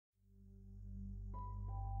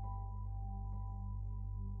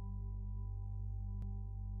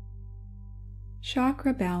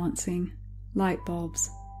Chakra balancing, light bulbs.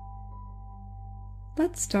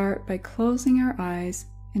 Let's start by closing our eyes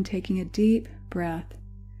and taking a deep breath,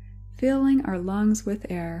 filling our lungs with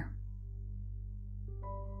air.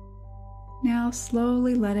 Now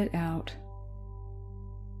slowly let it out.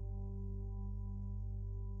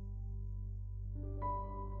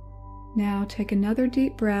 Now take another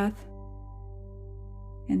deep breath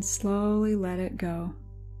and slowly let it go.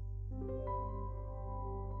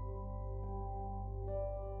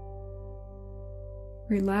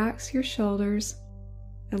 Relax your shoulders,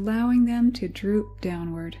 allowing them to droop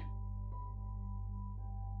downward.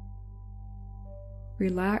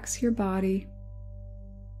 Relax your body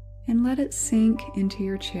and let it sink into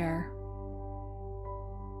your chair.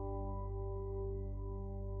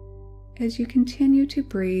 As you continue to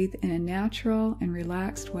breathe in a natural and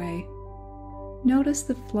relaxed way, notice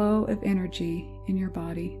the flow of energy in your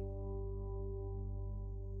body.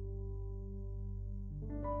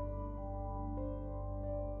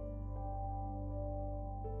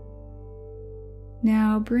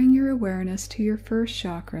 Now bring your awareness to your first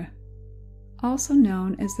chakra, also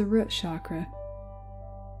known as the root chakra.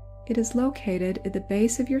 It is located at the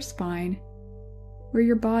base of your spine, where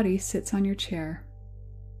your body sits on your chair.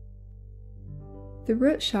 The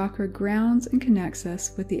root chakra grounds and connects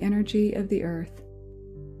us with the energy of the earth.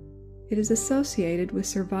 It is associated with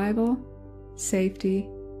survival, safety,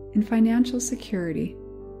 and financial security.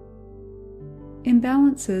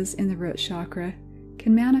 Imbalances in the root chakra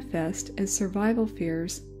can manifest as survival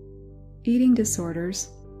fears, eating disorders,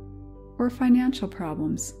 or financial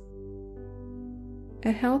problems.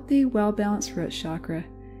 A healthy, well-balanced root chakra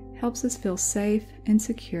helps us feel safe and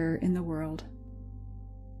secure in the world.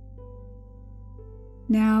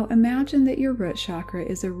 Now imagine that your root chakra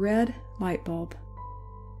is a red light bulb.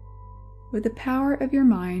 With the power of your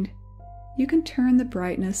mind, you can turn the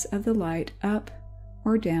brightness of the light up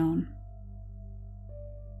or down.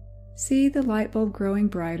 See the light bulb growing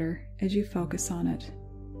brighter as you focus on it.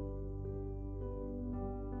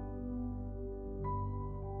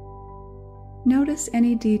 Notice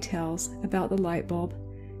any details about the light bulb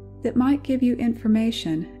that might give you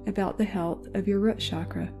information about the health of your root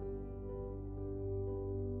chakra.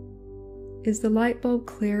 Is the light bulb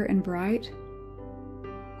clear and bright,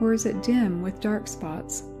 or is it dim with dark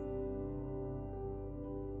spots?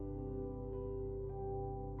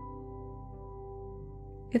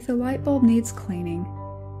 If the light bulb needs cleaning,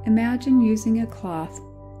 imagine using a cloth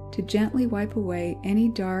to gently wipe away any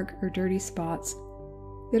dark or dirty spots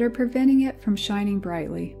that are preventing it from shining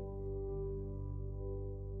brightly.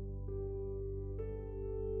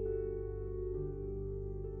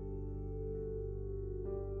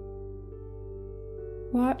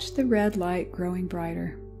 Watch the red light growing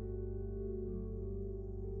brighter.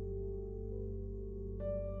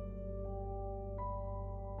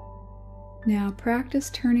 Now practice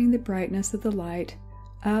turning the brightness of the light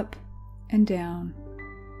up and down.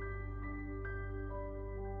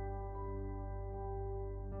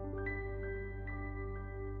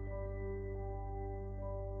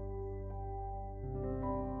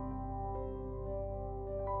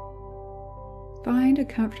 Find a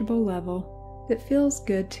comfortable level that feels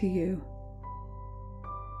good to you.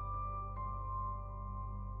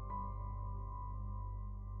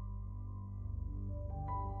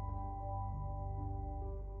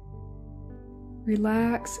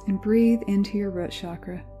 Relax and breathe into your root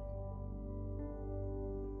chakra.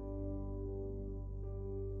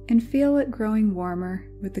 And feel it growing warmer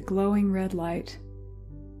with the glowing red light.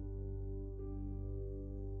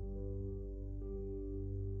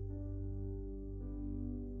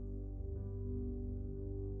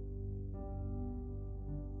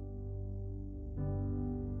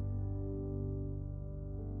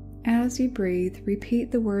 As you breathe,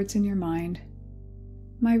 repeat the words in your mind.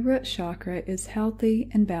 My root chakra is healthy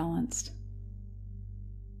and balanced.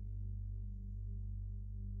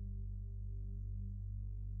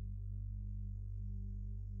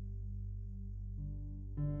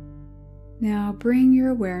 Now bring your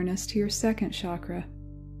awareness to your second chakra,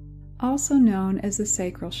 also known as the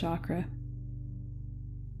sacral chakra.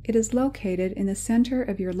 It is located in the center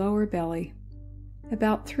of your lower belly,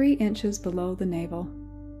 about 3 inches below the navel.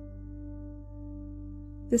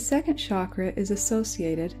 The second chakra is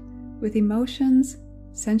associated with emotions,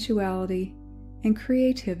 sensuality, and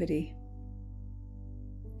creativity.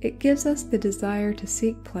 It gives us the desire to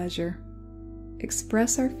seek pleasure,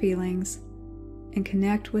 express our feelings, and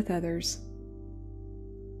connect with others.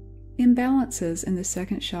 Imbalances in the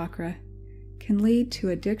second chakra can lead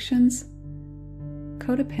to addictions,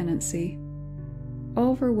 codependency,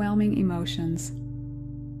 overwhelming emotions,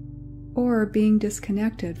 or being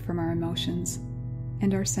disconnected from our emotions.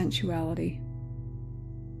 and our sensuality.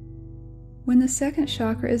 When the second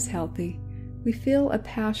chakra is healthy, we feel a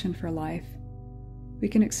passion for life. We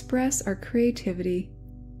can express our creativity,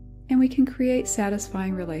 and we can create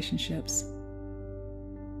satisfying relationships.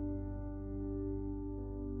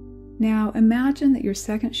 Now imagine that your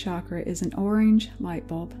second chakra is an orange light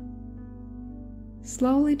bulb.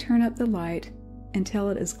 Slowly turn up the light until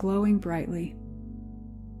it is glowing brightly.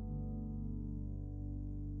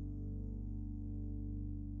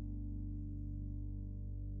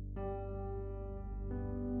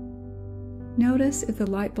 Notice if the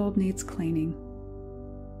light bulb needs cleaning.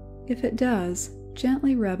 If it does,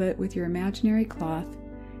 gently rub it with your imaginary cloth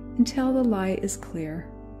until the light is clear.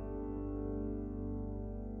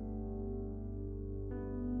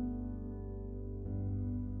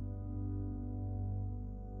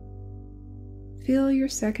 Feel your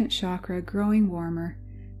second chakra growing warmer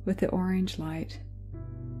with the orange light.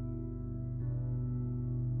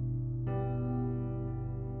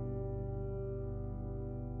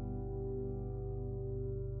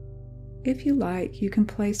 If you like, you can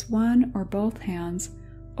place one or both hands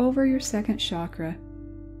over your second chakra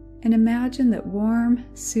and imagine that warm,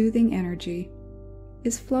 soothing energy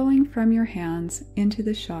is flowing from your hands into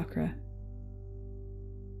the chakra.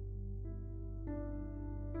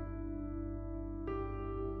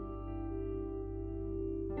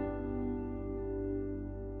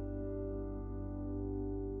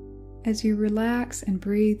 As you relax and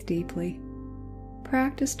breathe deeply,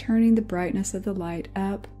 practice turning the brightness of the light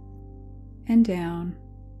up and down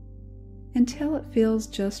until it feels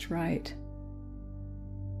just right.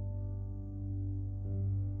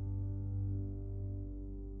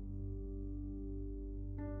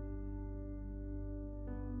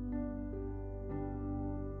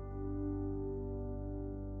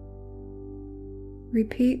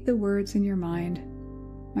 Repeat the words in your mind.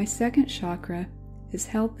 My second chakra is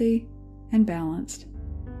healthy and balanced.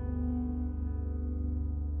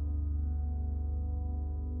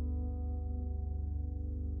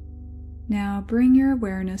 Now bring your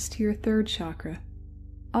awareness to your third chakra,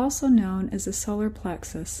 also known as the solar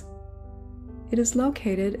plexus. It is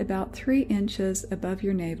located about 3 inches above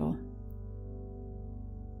your navel.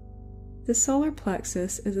 The solar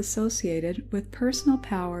plexus is associated with personal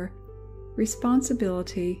power,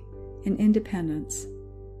 responsibility, and independence.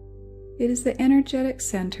 It is the energetic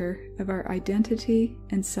center of our identity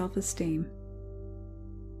and self-esteem.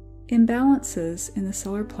 Imbalances in the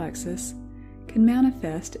solar plexus can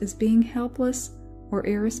manifest as being helpless or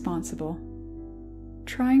irresponsible,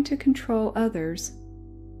 trying to control others,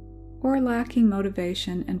 or lacking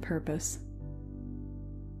motivation and purpose.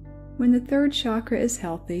 When the third chakra is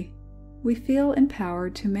healthy, we feel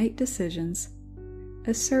empowered to make decisions,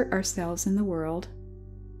 assert ourselves in the world,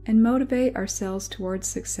 and motivate ourselves towards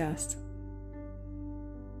success.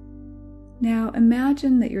 Now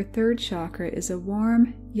imagine that your third chakra is a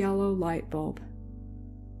warm yellow light bulb.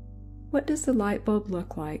 What does the light bulb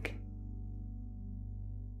look like?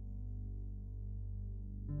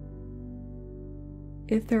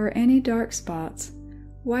 If there are any dark spots,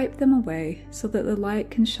 wipe them away so that the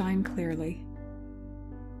light can shine clearly.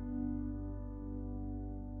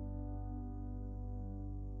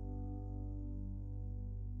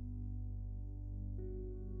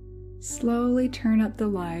 Slowly turn up the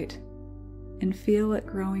light and feel it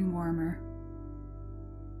growing warmer.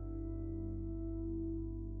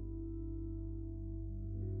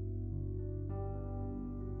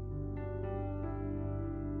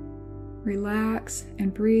 Relax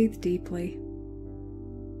and breathe deeply.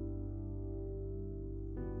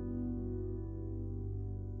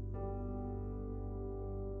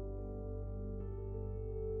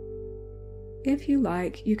 If you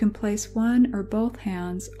like, you can place one or both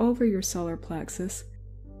hands over your solar plexus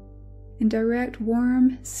and direct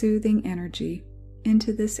warm, soothing energy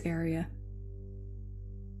into this area.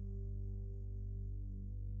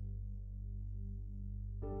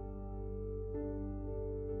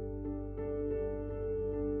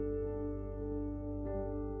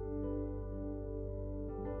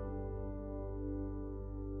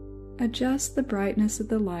 Adjust the brightness of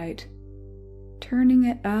the light, turning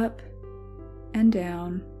it up and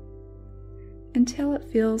down until it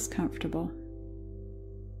feels comfortable.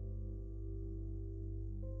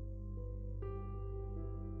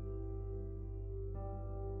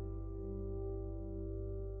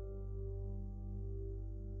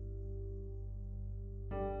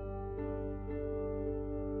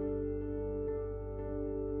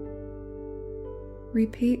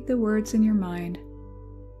 Repeat the words in your mind.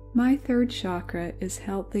 My third chakra is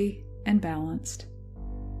healthy and balanced.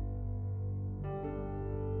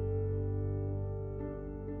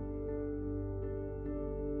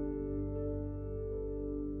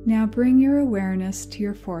 Now bring your awareness to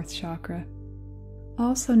your fourth chakra,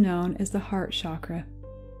 also known as the heart chakra.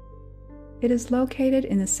 It is located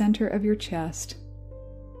in the center of your chest.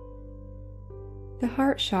 The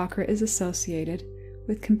heart chakra is associated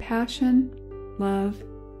with compassion, love,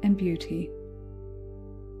 and beauty.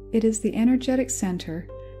 It is the energetic center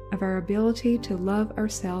of our ability to love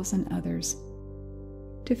ourselves and others,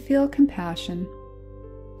 to feel compassion,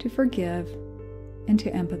 to forgive, and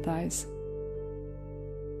to empathize.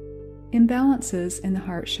 Imbalances in the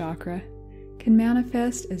heart chakra can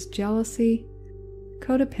manifest as jealousy,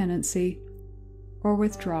 codependency, or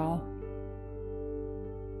withdrawal.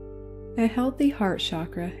 A healthy heart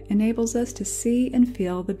chakra enables us to see and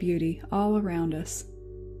feel the beauty all around us.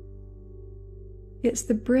 It's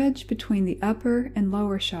the bridge between the upper and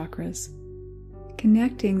lower chakras,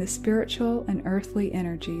 connecting the spiritual and earthly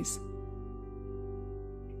energies.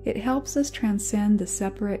 It helps us transcend the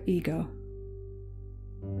separate ego.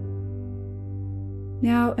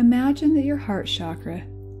 Now imagine that your heart chakra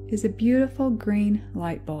is a beautiful green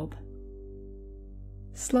light bulb.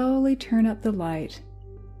 Slowly turn up the light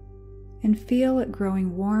and feel it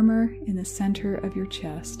growing warmer in the center of your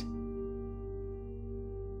chest.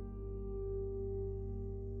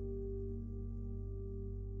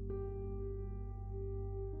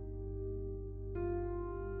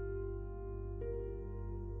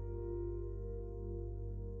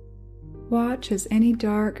 Watch as any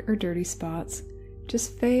dark or dirty spots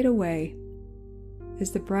just fade away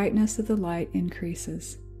as the brightness of the light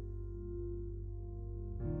increases.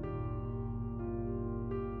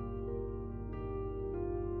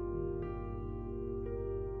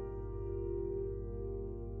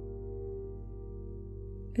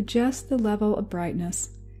 Adjust the level of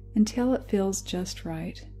brightness until it feels just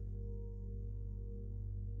right.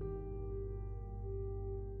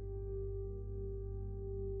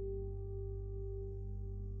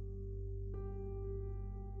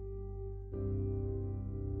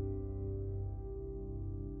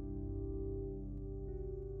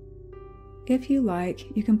 If you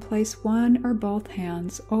like, you can place one or both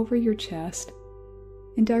hands over your chest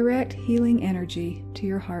and direct healing energy to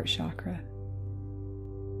your heart chakra.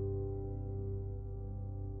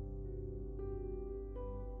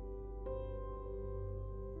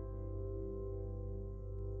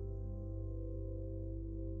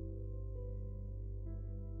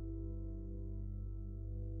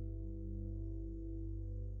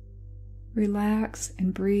 Relax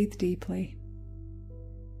and breathe deeply.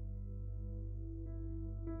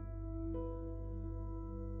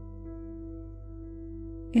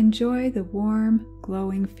 Enjoy the warm,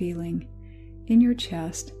 glowing feeling in your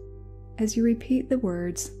chest as you repeat the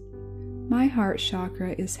words, "My heart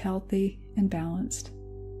chakra is healthy and balanced."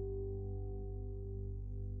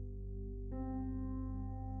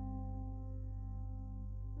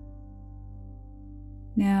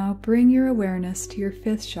 Now bring your awareness to your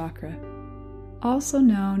fifth chakra, also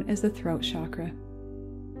known as the throat chakra.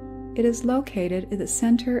 It is located at the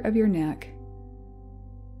center of your neck.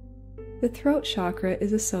 The throat chakra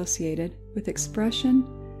is associated with expression,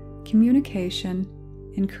 communication,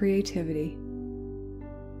 and creativity.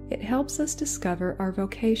 It helps us discover our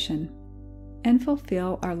vocation and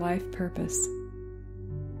fulfill our life purpose.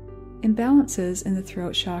 Imbalances in the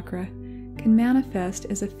throat chakra can manifest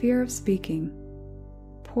as a fear of speaking,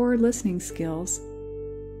 poor listening skills,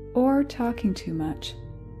 or talking too much.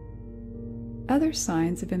 Other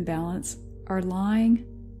signs of imbalance are lying,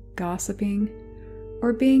 gossiping,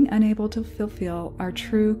 or being unable to fulfill our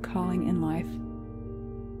true calling in life.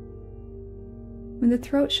 When the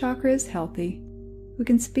throat chakra is healthy, we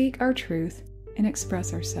can speak our truth and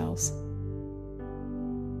express ourselves.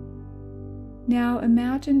 Now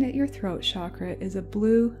imagine that your throat chakra is a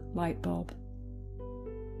blue light bulb.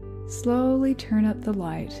 Slowly turn up the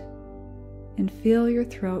light and feel your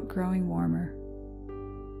throat growing warmer.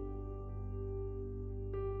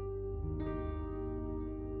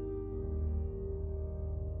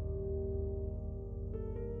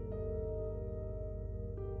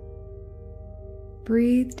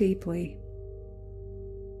 Breathe deeply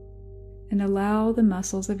and allow the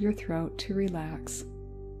muscles of your throat to relax.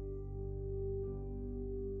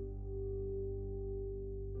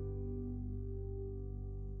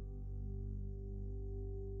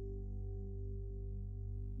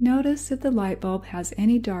 Notice if the light bulb has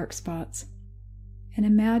any dark spots and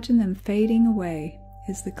imagine them fading away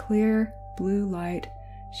as the clear blue light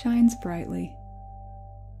shines brightly.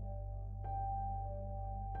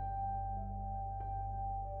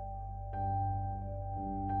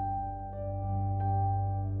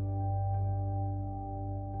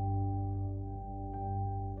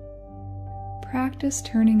 Practice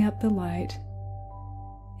turning up the light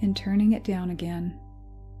and turning it down again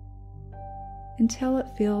until it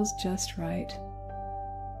feels just right.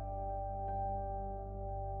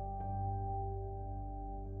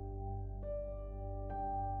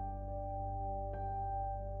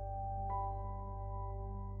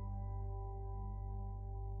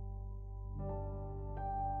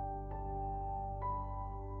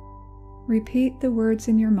 Repeat the words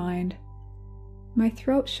in your mind. My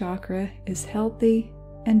throat chakra is healthy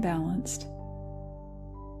and balanced.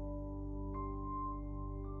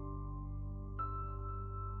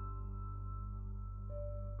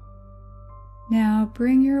 Now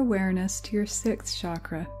bring your awareness to your 6th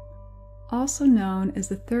chakra, also known as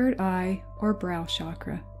the 3rd eye or brow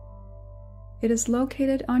chakra. It is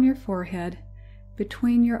located on your forehead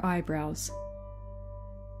between your eyebrows.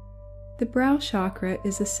 The brow chakra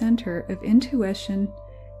is a center of intuition,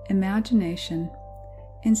 imagination,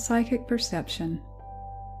 and psychic perception.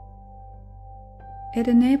 It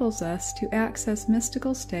enables us to access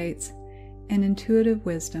mystical states and intuitive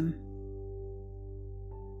wisdom.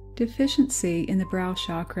 Deficiency in the brow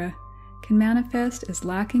chakra can manifest as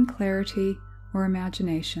lacking clarity or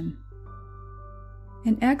imagination.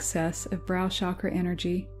 An excess of brow chakra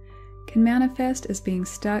energy can manifest as being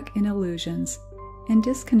stuck in illusions and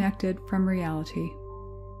disconnected from reality.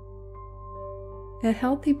 A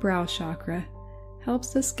healthy brow chakra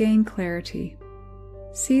helps us gain clarity,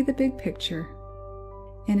 see the big picture,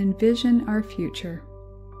 and envision our future.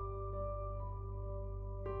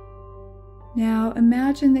 Now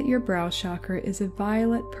imagine that your brow chakra is a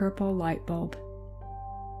violet-purple light bulb.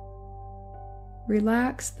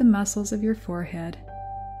 Relax the muscles of your forehead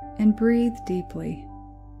and breathe deeply.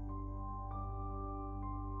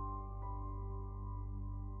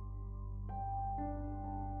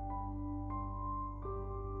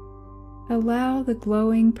 Allow the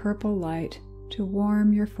glowing purple light to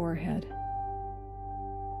warm your forehead.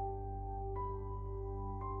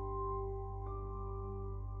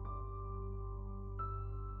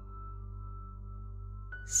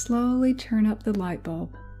 Slowly turn up the light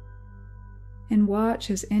bulb and watch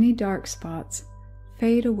as any dark spots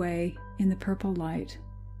fade away in the purple light.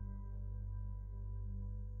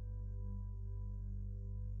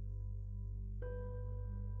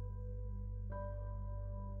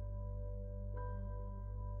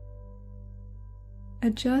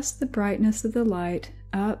 Adjust the brightness of the light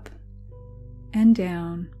up and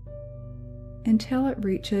down until it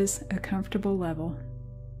reaches a comfortable level.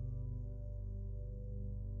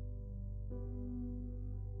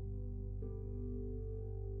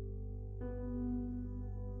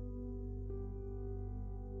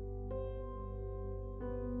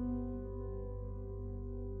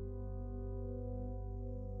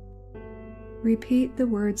 Repeat the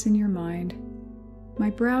words in your mind. My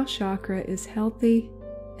brow chakra is healthy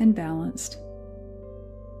and balanced.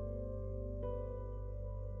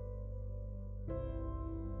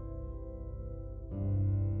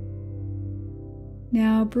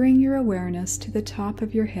 Now bring your awareness to the top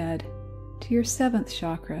of your head, to your 7th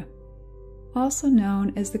chakra, also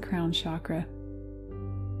known as the crown chakra.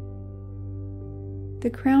 The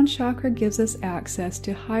crown chakra gives us access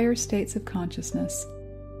to higher states of consciousness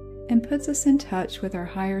and puts us in touch with our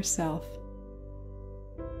higher self.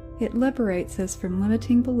 It liberates us from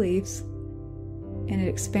limiting beliefs, and it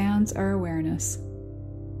expands our awareness.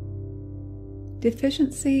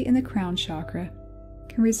 Deficiency in the crown chakra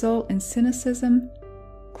can result in cynicism,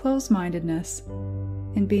 closed-mindedness,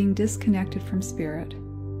 and being disconnected from spirit.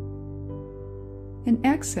 An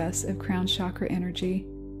excess of crown chakra energy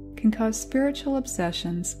can cause spiritual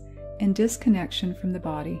obsessions and disconnection from the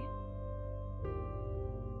body.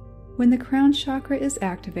 When the crown chakra is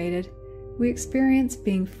activated, we experience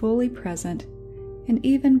being fully present and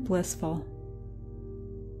even blissful.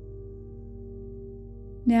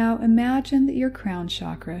 Now imagine that your crown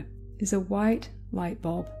chakra is a white light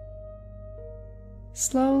bulb.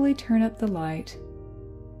 Slowly turn up the light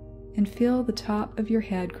and feel the top of your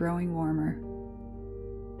head growing warmer.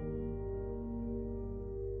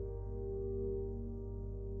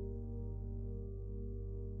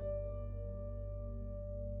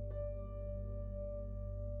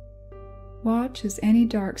 Watch as any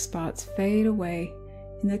dark spots fade away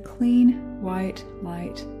in the clean white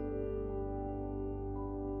light.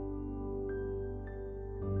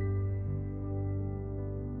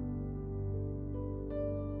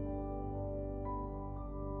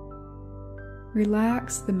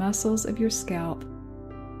 Relax the muscles of your scalp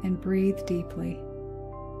and breathe deeply.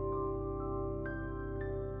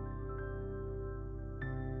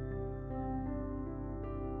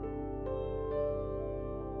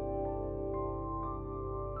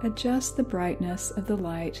 Adjust the brightness of the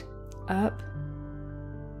light up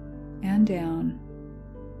and down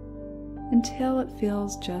until it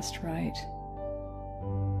feels just right.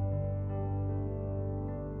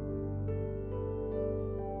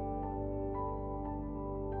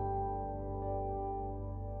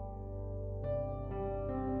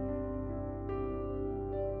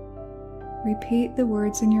 Repeat the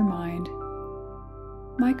words in your mind.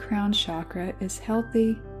 My crown chakra is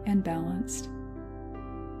healthy and balanced.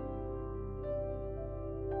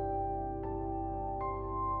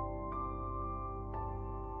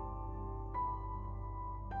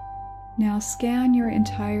 Now scan your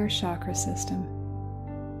entire chakra system.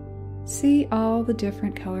 See all the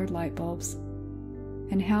different colored light bulbs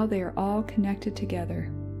and how they are all connected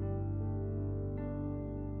together.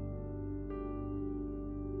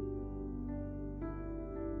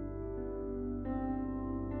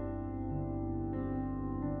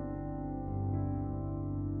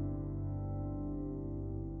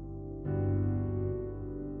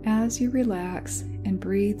 As you relax and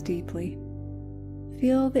breathe deeply,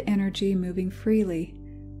 feel the energy moving freely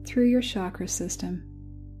through your chakra system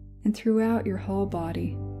and throughout your whole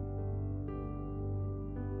body.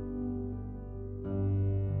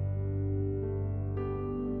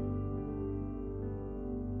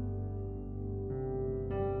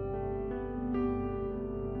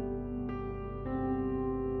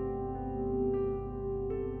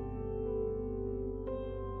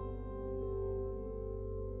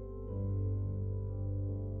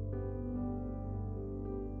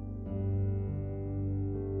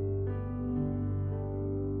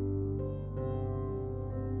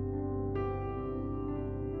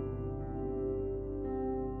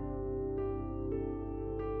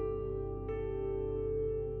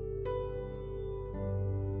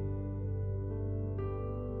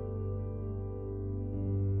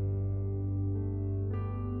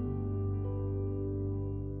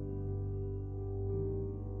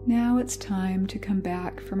 Now it's time to come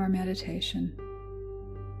back from our meditation.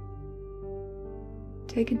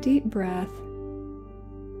 Take a deep breath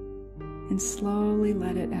and slowly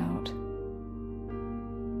let it out.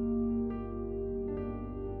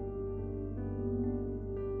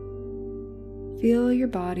 Feel your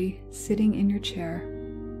body sitting in your chair.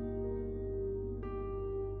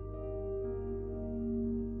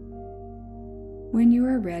 When you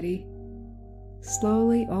are ready,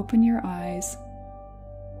 slowly open your eyes.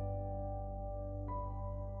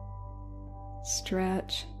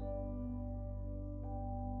 Stretch,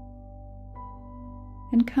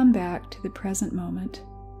 and come back to the present moment.